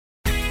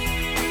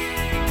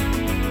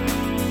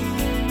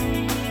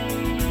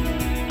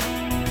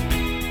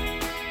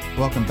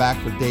Welcome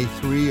back for day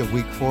 3 of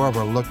week 4 of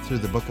our look through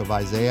the book of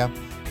Isaiah.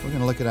 We're going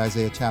to look at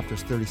Isaiah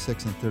chapters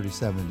 36 and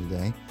 37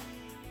 today.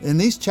 In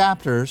these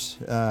chapters,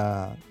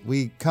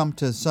 we come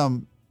to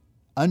some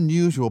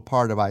unusual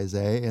part of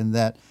Isaiah in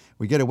that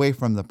we get away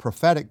from the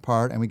prophetic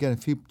part and we get a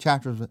few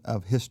chapters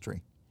of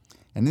history.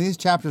 And in these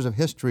chapters of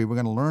history, we're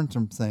going to learn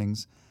some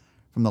things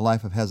from the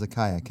life of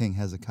Hezekiah, King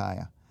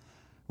Hezekiah.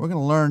 We're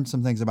going to learn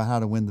some things about how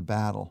to win the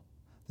battle,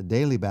 the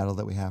daily battle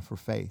that we have for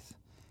faith.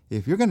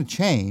 If you're going to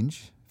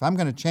change, if I'm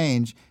going to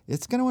change,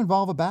 it's going to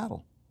involve a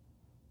battle.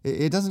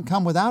 It doesn't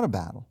come without a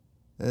battle.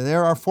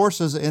 There are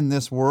forces in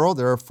this world.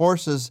 There are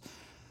forces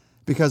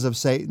because of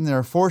Satan. There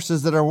are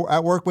forces that are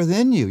at work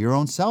within you, your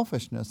own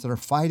selfishness, that are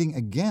fighting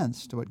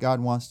against what God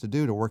wants to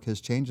do to work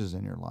His changes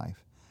in your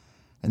life.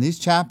 And these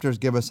chapters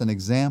give us an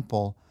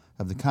example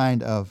of the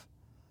kind of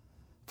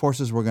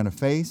forces we're going to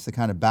face, the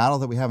kind of battle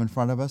that we have in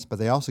front of us, but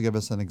they also give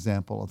us an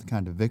example of the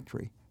kind of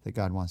victory that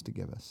God wants to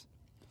give us.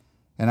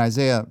 In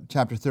Isaiah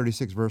chapter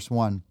 36, verse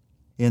 1,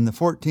 in the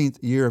 14th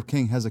year of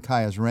King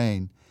Hezekiah's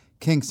reign,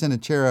 King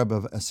Sennacherib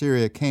of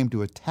Assyria came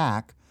to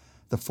attack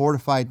the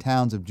fortified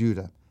towns of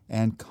Judah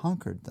and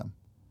conquered them.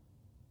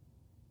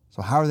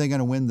 So how are they going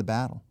to win the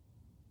battle?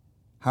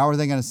 How are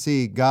they going to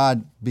see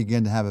God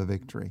begin to have a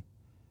victory?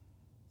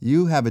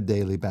 You have a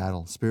daily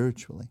battle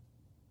spiritually.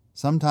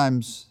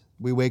 Sometimes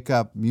we wake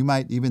up, you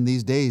might even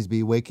these days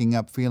be waking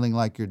up feeling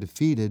like you're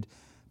defeated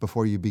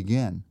before you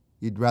begin.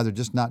 You'd rather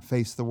just not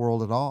face the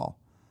world at all.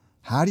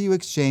 How do you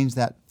exchange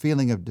that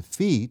feeling of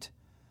defeat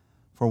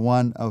for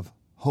one of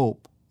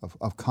hope,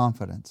 of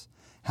confidence?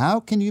 How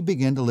can you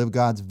begin to live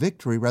God's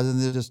victory rather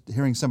than just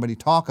hearing somebody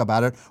talk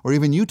about it or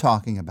even you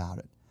talking about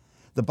it?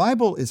 The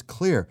Bible is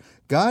clear.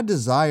 God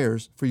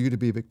desires for you to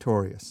be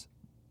victorious.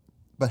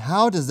 But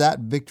how does that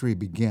victory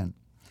begin?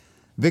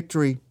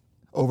 Victory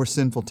over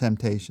sinful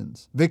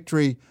temptations,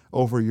 victory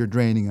over your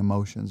draining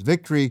emotions,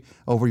 victory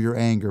over your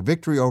anger,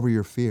 victory over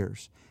your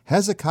fears.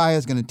 Hezekiah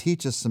is going to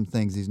teach us some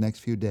things these next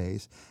few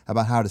days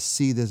about how to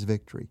see this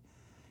victory.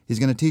 He's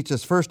going to teach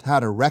us first how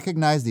to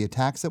recognize the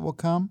attacks that will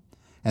come,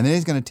 and then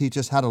he's going to teach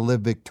us how to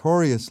live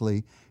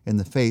victoriously in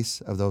the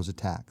face of those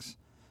attacks.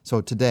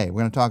 So today,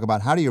 we're going to talk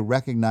about how do you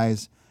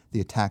recognize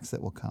the attacks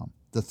that will come,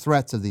 the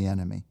threats of the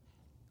enemy.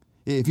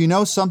 If you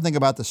know something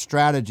about the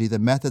strategy, the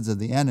methods of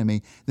the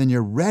enemy, then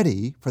you're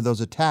ready for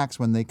those attacks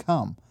when they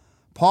come.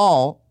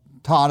 Paul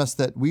taught us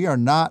that we are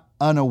not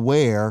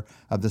unaware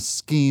of the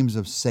schemes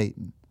of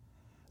Satan.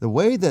 The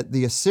way that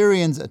the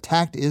Assyrians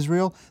attacked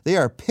Israel, they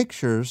are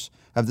pictures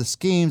of the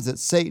schemes that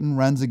Satan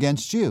runs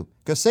against you.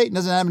 Because Satan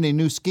doesn't have any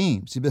new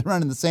schemes. He's been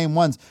running the same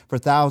ones for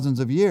thousands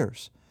of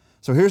years.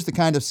 So here's the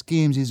kind of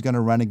schemes he's going to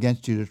run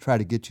against you to try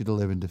to get you to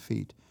live in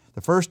defeat.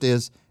 The first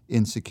is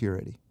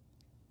insecurity.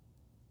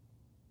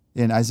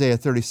 In Isaiah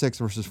 36,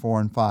 verses 4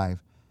 and 5,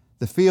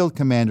 the field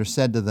commander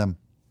said to them,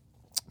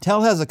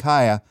 "Tell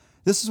Hezekiah,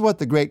 this is what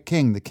the great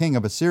king, the king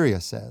of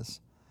Assyria,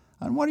 says.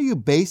 On what are you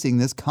basing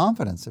this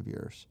confidence of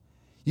yours?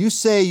 You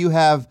say you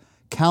have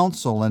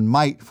counsel and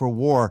might for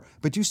war,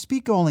 but you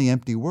speak only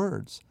empty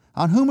words.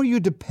 On whom are you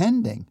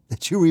depending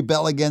that you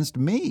rebel against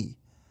me?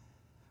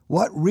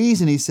 What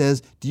reason," he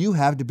says, "do you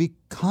have to be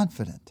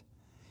confident?"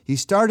 He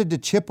started to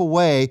chip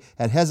away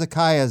at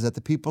Hezekiah's, at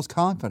the people's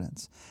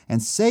confidence.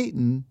 And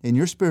Satan, in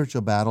your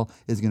spiritual battle,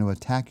 is going to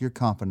attack your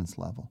confidence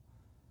level.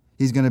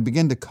 He's going to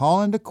begin to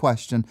call into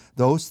question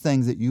those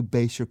things that you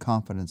base your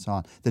confidence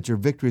on, that your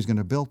victory is going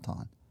to be built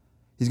on.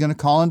 He's going to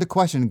call into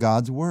question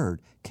God's word.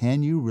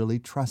 Can you really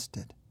trust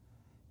it?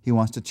 He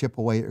wants to chip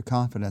away at your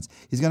confidence.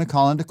 He's going to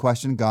call into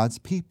question God's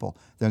people.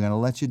 They're going to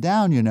let you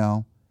down, you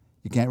know.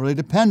 You can't really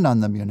depend on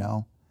them, you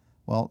know.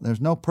 Well,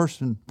 there's no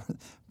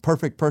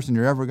perfect person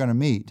you're ever going to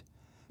meet.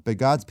 But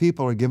God's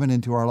people are given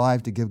into our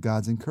life to give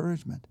God's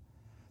encouragement.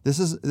 This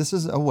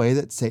is a way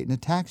that Satan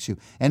attacks you.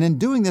 And in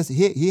doing this,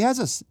 he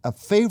has a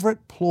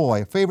favorite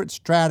ploy, a favorite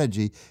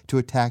strategy to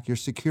attack your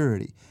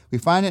security. We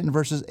find it in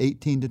verses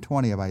 18 to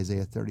 20 of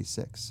Isaiah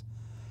 36,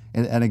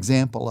 an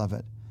example of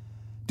it.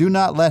 Do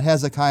not let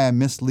Hezekiah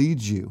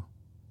mislead you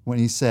when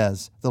he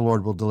says, "The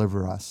Lord will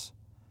deliver us."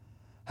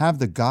 Have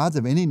the gods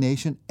of any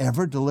nation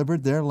ever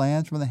delivered their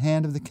lands from the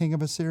hand of the king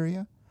of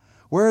Assyria?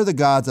 Where are the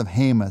gods of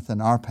Hamath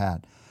and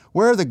Arpad?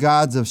 Where are the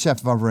gods of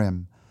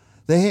Sepharvaim?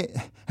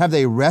 Have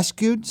they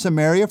rescued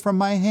Samaria from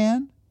my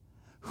hand?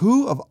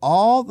 Who of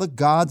all the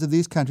gods of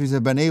these countries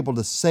have been able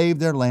to save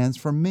their lands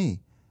from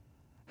me?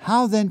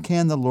 How then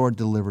can the Lord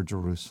deliver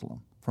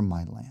Jerusalem from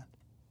my land?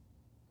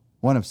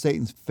 One of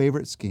Satan's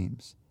favorite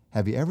schemes.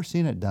 Have you ever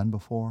seen it done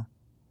before?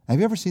 Have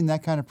you ever seen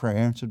that kind of prayer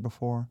answered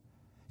before?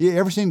 You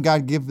ever seen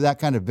God give that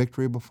kind of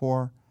victory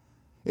before?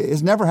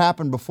 It's never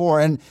happened before.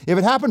 And if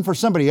it happened for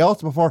somebody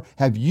else before,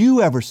 have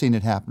you ever seen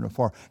it happen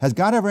before? Has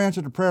God ever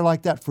answered a prayer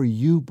like that for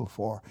you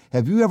before?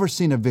 Have you ever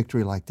seen a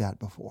victory like that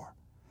before?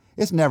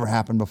 It's never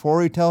happened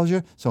before, he tells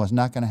you, so it's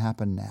not going to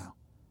happen now.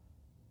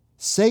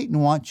 Satan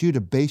wants you to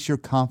base your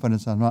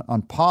confidence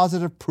on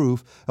positive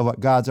proof of what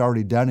God's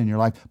already done in your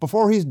life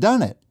before he's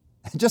done it.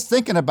 Just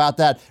thinking about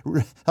that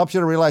helps you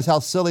to realize how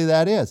silly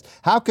that is.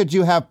 How could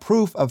you have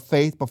proof of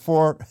faith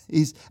before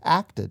he's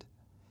acted?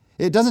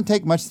 It doesn't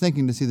take much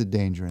thinking to see the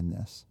danger in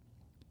this.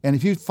 And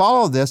if you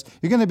follow this,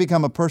 you're going to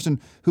become a person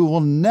who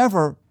you'll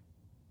never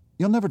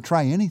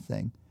try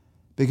anything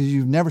because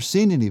you've never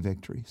seen any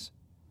victories.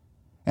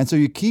 And so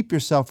you keep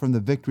yourself from the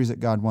victories that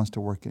God wants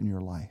to work in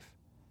your life.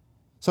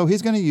 So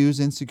he's going to use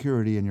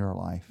insecurity in your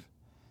life.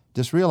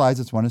 Just realize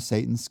it's one of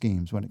Satan's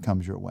schemes when it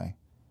comes your way.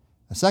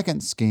 A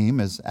second scheme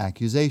is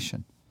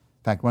accusation.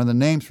 In fact, one of the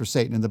names for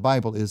Satan in the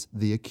Bible is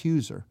the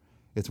accuser.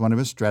 It's one of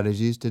his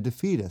strategies to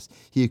defeat us.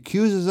 He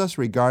accuses us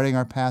regarding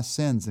our past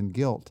sins and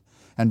guilt.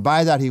 And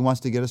by that, he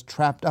wants to get us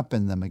trapped up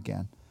in them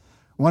again.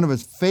 One of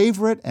his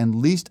favorite and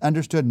least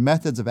understood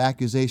methods of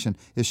accusation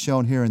is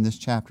shown here in this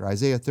chapter,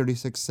 Isaiah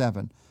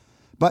 36:7.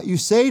 But you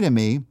say to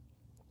me,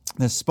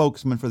 the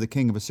spokesman for the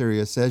king of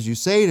Assyria says, you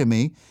say to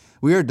me,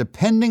 we are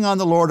depending on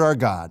the Lord our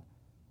God.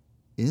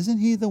 Isn't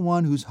he the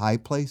one whose high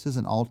places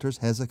and altars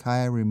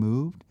Hezekiah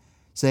removed,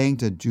 saying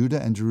to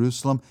Judah and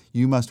Jerusalem,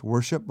 you must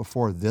worship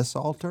before this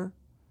altar?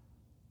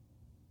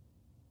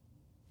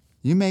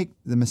 You make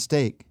the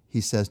mistake,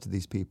 he says to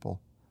these people,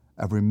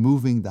 of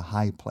removing the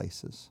high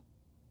places.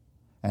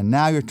 And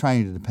now you're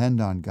trying to depend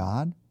on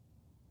God?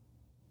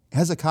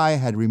 Hezekiah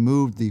had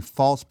removed the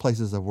false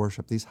places of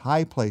worship. These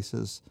high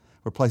places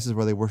were places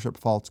where they worshiped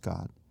false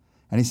God.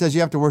 And he says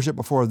you have to worship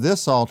before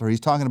this altar. He's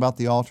talking about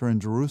the altar in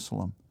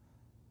Jerusalem.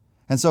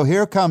 And so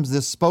here comes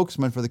this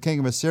spokesman for the king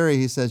of Assyria.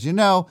 He says,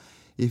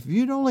 if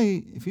you'd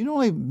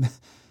only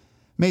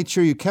made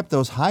sure you kept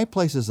those high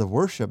places of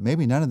worship,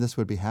 maybe none of this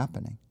would be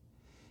happening.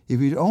 If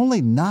you'd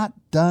only not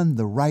done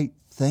the right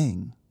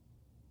thing,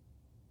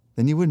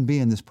 then you wouldn't be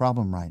in this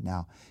problem right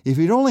now. If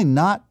you'd only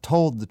not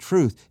told the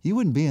truth, you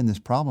wouldn't be in this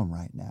problem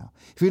right now.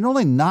 If you'd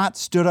only not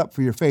stood up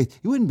for your faith,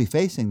 you wouldn't be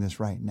facing this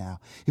right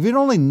now. If you'd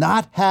only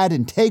not had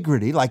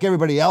integrity like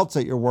everybody else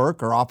at your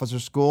work or office or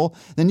school,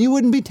 then you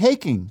wouldn't be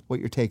taking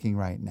what you're taking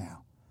right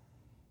now.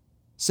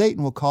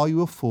 Satan will call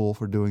you a fool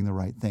for doing the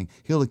right thing.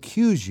 He'll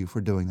accuse you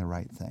for doing the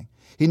right thing.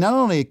 He not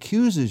only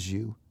accuses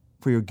you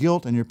for your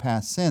guilt and your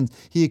past sins,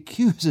 he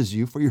accuses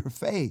you for your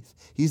faith.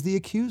 He's the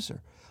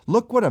accuser.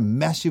 Look what a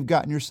mess you've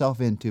gotten yourself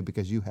into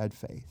because you had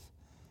faith.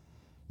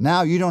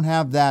 Now you don't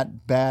have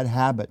that bad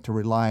habit to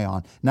rely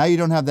on. Now you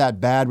don't have that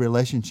bad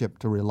relationship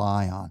to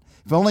rely on.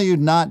 If only you'd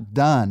not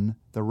done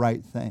the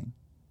right thing.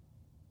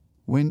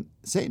 When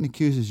Satan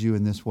accuses you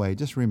in this way,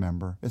 just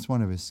remember, it's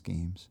one of his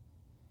schemes.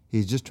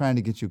 He's just trying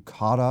to get you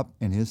caught up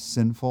in his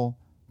sinful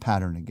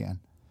pattern again.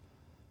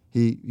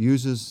 He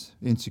uses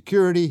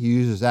insecurity, he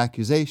uses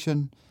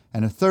accusation,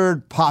 and a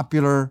third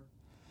popular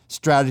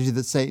strategy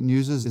that Satan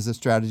uses is a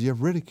strategy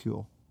of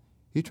ridicule.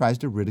 He tries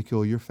to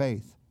ridicule your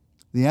faith.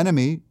 The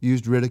enemy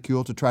used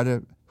ridicule to try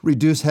to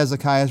reduce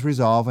Hezekiah's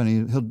resolve,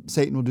 and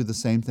Satan will do the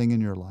same thing in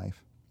your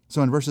life.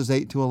 So in verses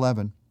 8 to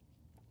 11,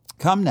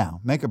 come now,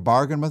 make a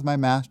bargain with my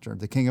master,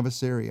 the king of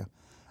Assyria.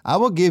 I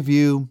will give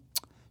you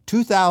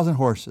 2,000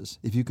 horses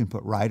if you can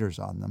put riders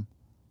on them.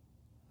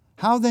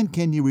 How then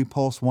can you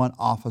repulse one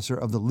officer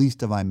of the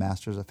least of my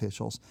master's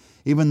officials,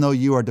 even though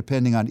you are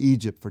depending on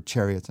Egypt for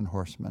chariots and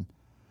horsemen?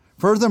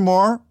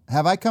 Furthermore,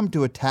 have I come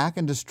to attack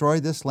and destroy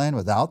this land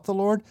without the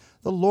Lord?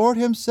 The Lord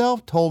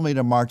himself told me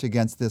to march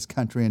against this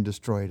country and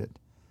destroyed it.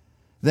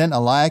 Then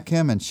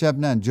Eliakim and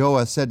Shebna and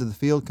Joah said to the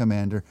field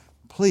commander,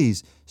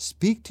 please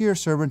speak to your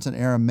servants in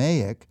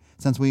Aramaic,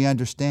 since we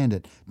understand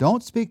it.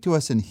 Don't speak to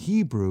us in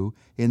Hebrew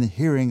in the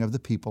hearing of the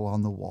people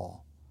on the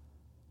wall.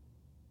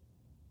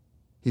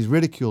 He's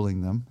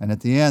ridiculing them, and at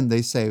the end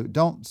they say,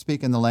 don't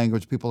speak in the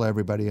language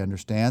everybody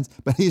understands,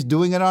 but he's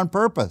doing it on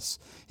purpose.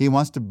 He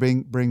wants to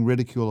bring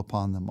ridicule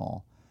upon them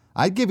all.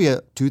 I'd give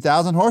you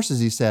 2,000 horses,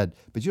 he said,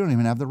 but you don't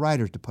even have the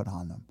riders to put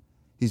on them.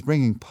 He's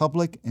bringing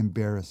public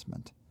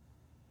embarrassment.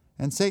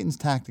 And Satan's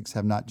tactics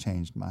have not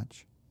changed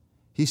much.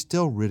 He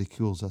still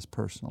ridicules us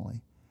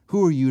personally.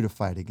 Who are you to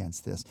fight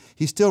against this?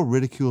 He still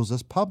ridicules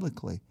us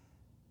publicly.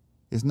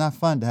 It's not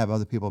fun to have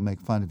other people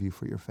make fun of you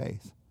for your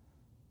faith.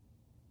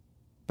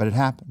 But it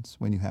happens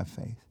when you have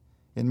faith.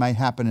 It might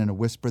happen in a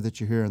whisper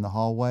that you hear in the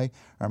hallway,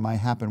 or it might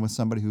happen with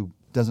somebody who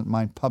doesn't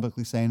mind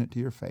publicly saying it to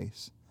your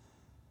face.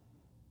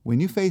 When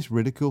you face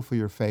ridicule for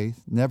your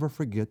faith, never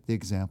forget the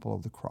example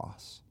of the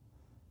cross.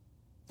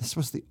 This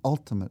was the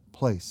ultimate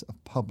place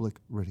of public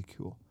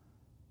ridicule.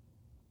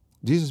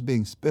 Jesus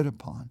being spit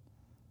upon,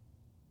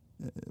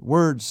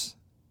 words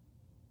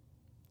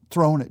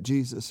thrown at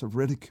Jesus of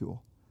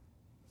ridicule.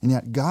 And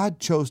yet God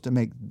chose to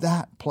make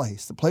that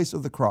place, the place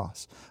of the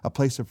cross, a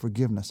place of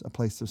forgiveness, a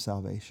place of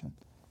salvation.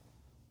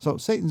 So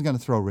Satan's going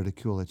to throw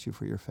ridicule at you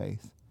for your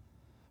faith.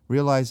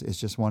 Realize it's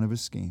just one of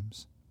his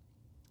schemes.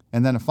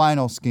 And then a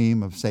final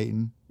scheme of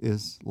Satan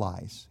is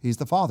lies. He's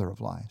the father of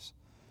lies.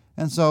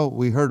 And so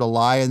we heard a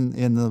lie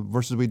in the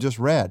verses we just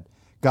read.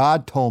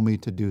 God told me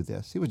to do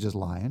this. He was just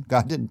lying.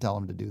 God didn't tell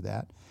him to do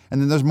that. And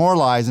then there's more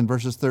lies in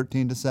verses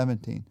 13 to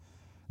 17.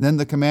 Then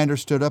the commander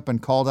stood up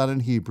and called out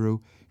in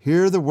Hebrew,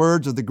 hear the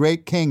words of the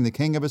great king, the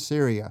king of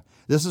Assyria.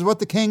 This is what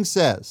the king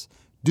says.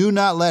 Do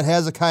not let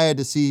Hezekiah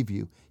deceive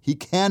you. He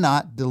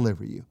cannot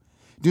deliver you.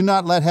 Do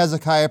not let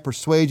Hezekiah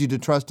persuade you to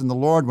trust in the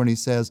Lord when he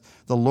says,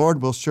 the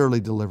Lord will surely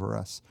deliver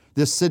us.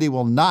 This city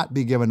will not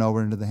be given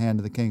over into the hand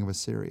of the king of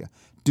Assyria.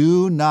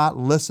 Do not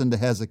listen to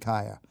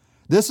Hezekiah.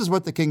 This is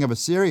what the king of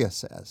Assyria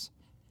says.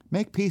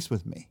 Make peace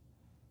with me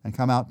and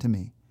come out to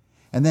me.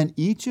 And then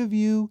each of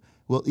you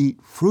will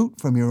eat fruit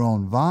from your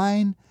own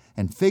vine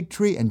and fig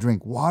tree and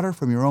drink water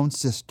from your own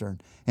cistern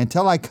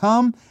until I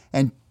come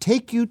and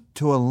take you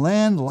to a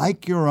land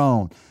like your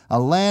own, a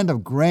land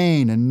of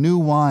grain and new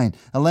wine,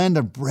 a land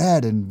of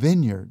bread and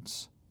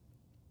vineyards.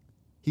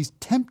 He's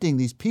tempting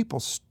these people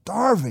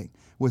starving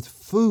with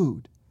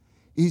food.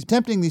 He's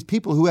tempting these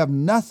people who have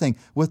nothing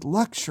with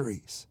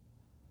luxuries.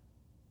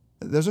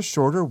 There's a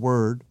shorter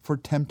word for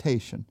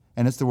temptation,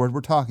 and it's the word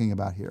we're talking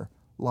about here,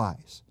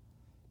 lies.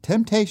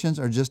 Temptations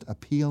are just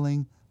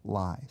appealing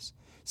lies.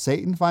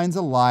 Satan finds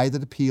a lie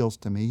that appeals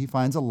to me. He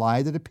finds a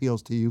lie that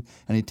appeals to you,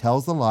 and he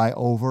tells the lie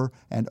over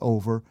and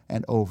over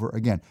and over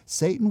again.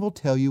 Satan will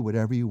tell you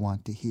whatever you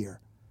want to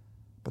hear,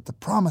 but the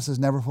promise is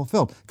never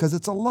fulfilled because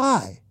it's a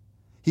lie.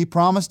 He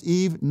promised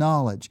Eve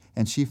knowledge,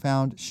 and she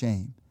found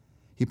shame.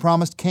 He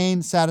promised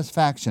Cain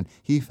satisfaction.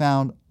 He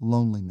found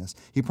loneliness.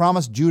 He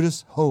promised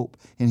Judas hope,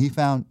 and he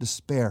found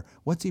despair.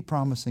 What's he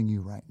promising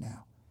you right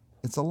now?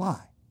 It's a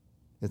lie.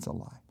 It's a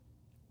lie.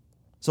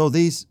 So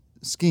these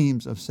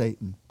schemes of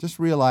Satan, just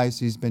realize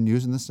he's been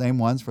using the same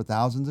ones for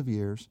thousands of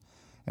years.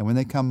 And when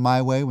they come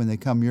my way, when they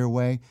come your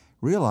way,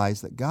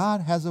 realize that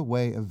God has a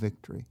way of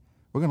victory.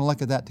 We're going to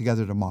look at that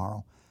together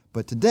tomorrow.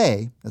 But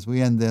today, as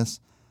we end this,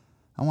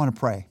 I want to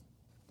pray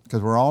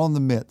because we're all in the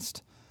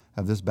midst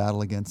of this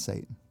battle against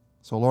Satan.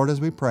 So Lord, as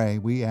we pray,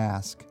 we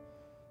ask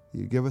that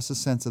you give us a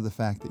sense of the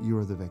fact that you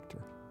are the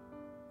victor.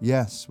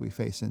 Yes, we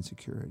face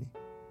insecurity.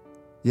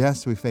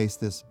 Yes, we face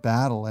this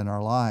battle in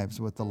our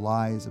lives with the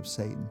lies of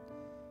Satan.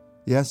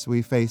 Yes,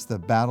 we face the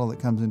battle that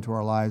comes into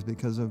our lives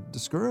because of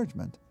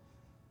discouragement.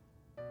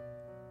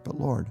 But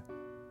Lord,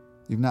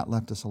 you've not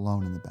left us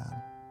alone in the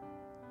battle.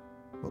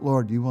 But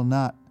Lord, you will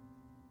not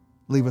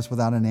leave us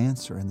without an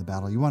answer in the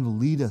battle. You want to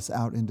lead us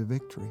out into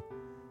victory.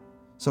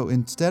 So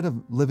instead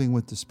of living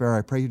with despair,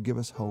 I pray you'd give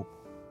us hope.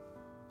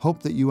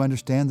 Hope that you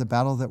understand the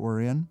battle that we're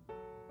in,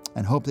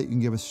 and hope that you can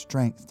give us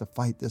strength to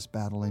fight this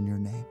battle in your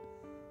name.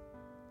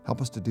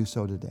 Help us to do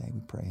so today, we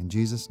pray. In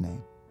Jesus'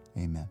 name,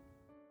 amen.